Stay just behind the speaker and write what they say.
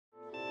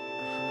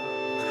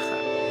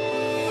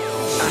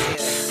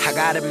I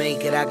gotta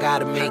make it, I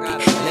gotta make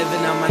it.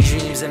 Living on my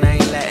dreams and I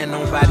ain't letting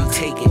nobody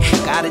take it.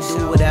 Gotta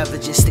do whatever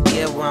just to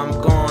get where I'm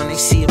going. They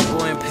see a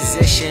boy in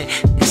position,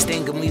 this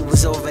thing of me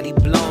was already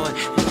blowing.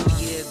 New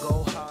year,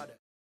 go harder.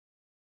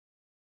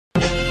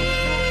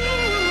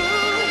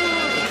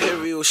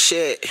 Imperial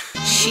shit.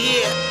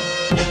 Shit.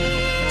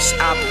 This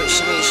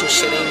iPUSHnation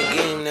shit ain't a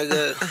game,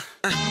 nigga.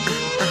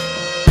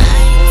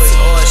 Boy,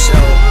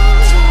 also.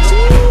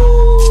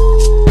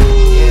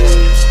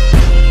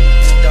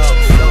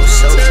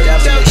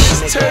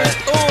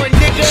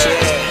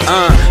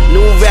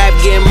 New rap,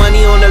 getting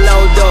money on the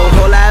low though.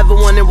 All I ever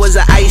wanted was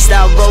an iced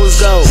out rose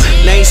gold.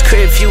 Nice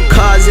crib, few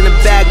cars in the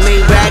back,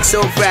 made racks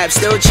off rap,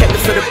 still checking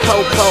for the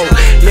po-po.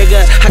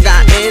 Nigga, I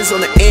got ends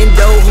on the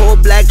endo. Whole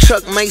black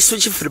truck, might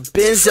switch it for the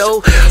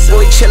benzo.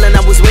 Boy chillin',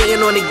 I was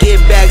waiting on the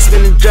get back.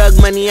 Spending drug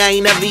money, I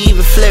ain't never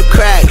even flip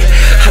crack.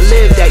 I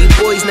lived that, you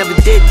boys never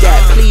did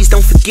that. Please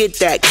don't forget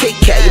that. Kit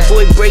Kat, your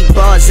boy break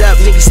bars up,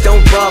 niggas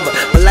don't bother.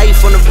 My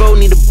life on the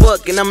road need a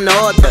book, and I'm the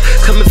author.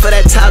 Coming for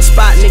that top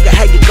spot, nigga,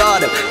 how you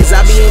guard up? Cause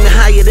I be aiming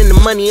higher than the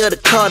money of the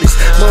Carters.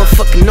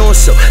 Motherfucking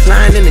also,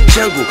 lying in the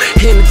jungle.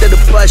 Handed to the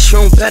bus, you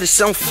don't better,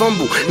 so don't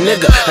fumble.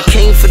 Nigga, I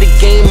came for the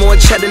game, more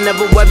cheddar,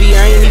 never worry.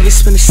 I ain't even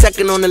spend a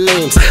second on the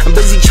lanes. I'm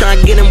busy trying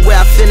to get him where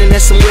I fit, and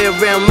that's somewhere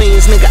around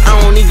millions. Nigga, I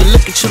don't even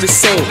look at you the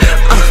same.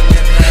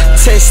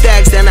 10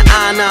 stacks down the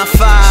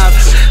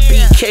I-95.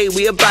 BK,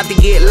 we about to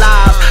get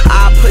live.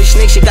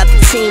 iPUSHnation got the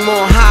team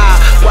on high.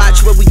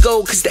 Watch where we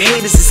go, cause the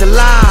haters is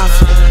alive.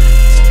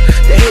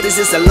 The haters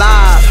is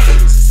alive.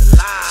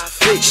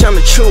 Bitch, I'm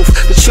the truth,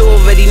 but you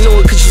already knew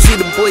it, cause you see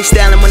the boy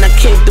styling when I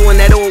came through in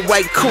that old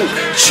white coupe.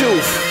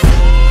 Truth.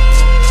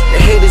 The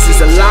haters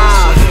is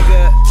alive.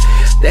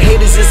 The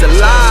haters is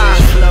alive.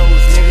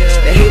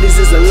 The haters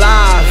is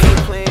alive.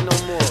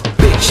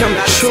 Bitch, I'm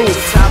the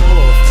truth.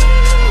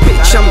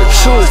 Bitch, I'm the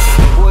truth.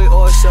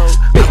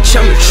 Bitch,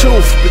 I'm the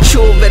truth, but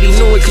you already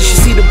knew it, cause you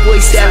see the boy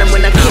styling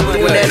when I came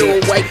through in that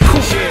old white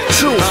coupe.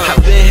 Truth.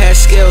 I've been had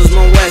skills,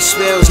 my west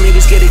spells.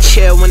 Niggas get a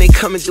chill when they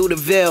coming through the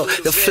veil.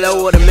 The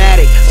flow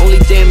automatic, only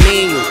thing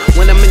manual.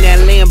 When I'm in that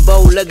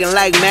Lambo looking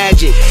like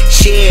magic.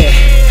 Shit.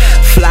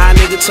 Fly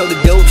nigga told the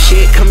dope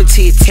shit. Coming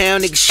to your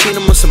town, niggas treat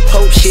him on some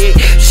pope shit.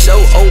 So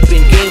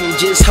open, game, I'm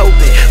just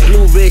hoping.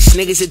 Blue wrist,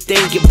 niggas that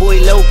think your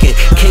boy Loken.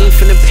 Came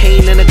from the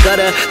pain in the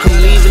gutter.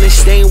 I'm leaving the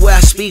stain where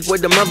I speak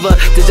word the mother.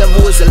 The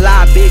devil is a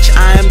lie, bitch,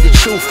 I am the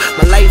truth.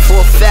 My life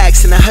all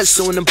facts and I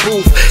hustle in the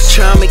booth.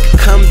 Try to make a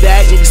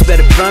comeback, niggas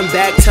better run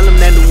back. Tell them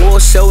that the war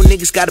so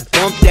niggas gotta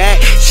bump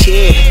that.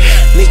 Shit,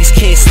 niggas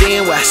can't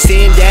stand where I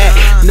stand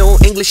at. No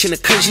English in the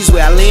countries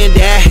where I land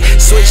at.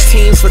 Switch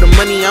teams for the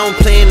money, I don't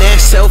plan that.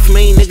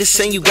 Self-made niggas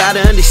saying you gotta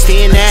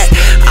understand that.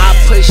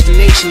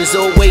 iPUSHnation is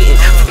all waiting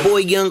for boy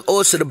young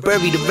also to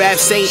bury the rap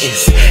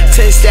Satans.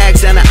 10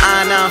 stacks down the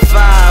I-95.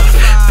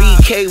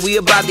 BK, we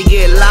about to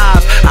get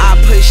live.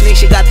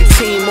 iPUSHnation got the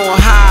team on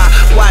high.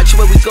 Watch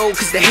where we go,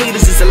 cause the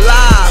haters is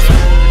alive.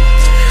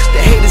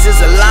 The haters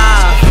is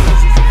alive.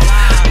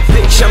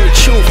 Bitch, I'm the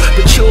truth,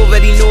 but you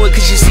already know it,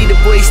 cause you see the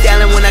boy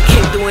styling when I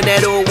came through in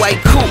that old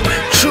white coupe.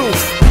 Truth.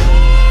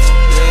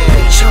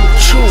 Bitch, I'm the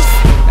truth.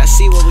 I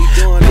see what we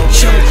doing.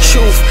 Bitch, I'm the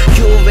truth.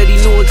 You already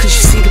know it, cause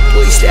you see the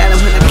boy styling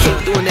when I came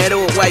through in that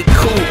old white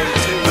coupe.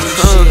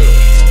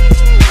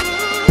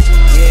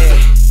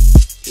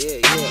 Yeah,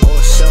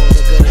 also,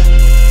 nigga.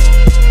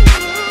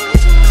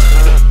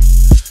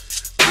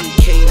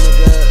 BK,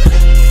 nigga.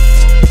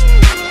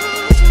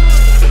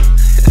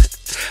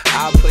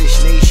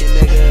 iPUSHnation,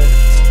 nigga.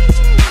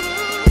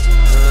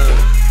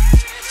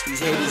 These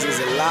haters is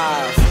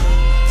alive.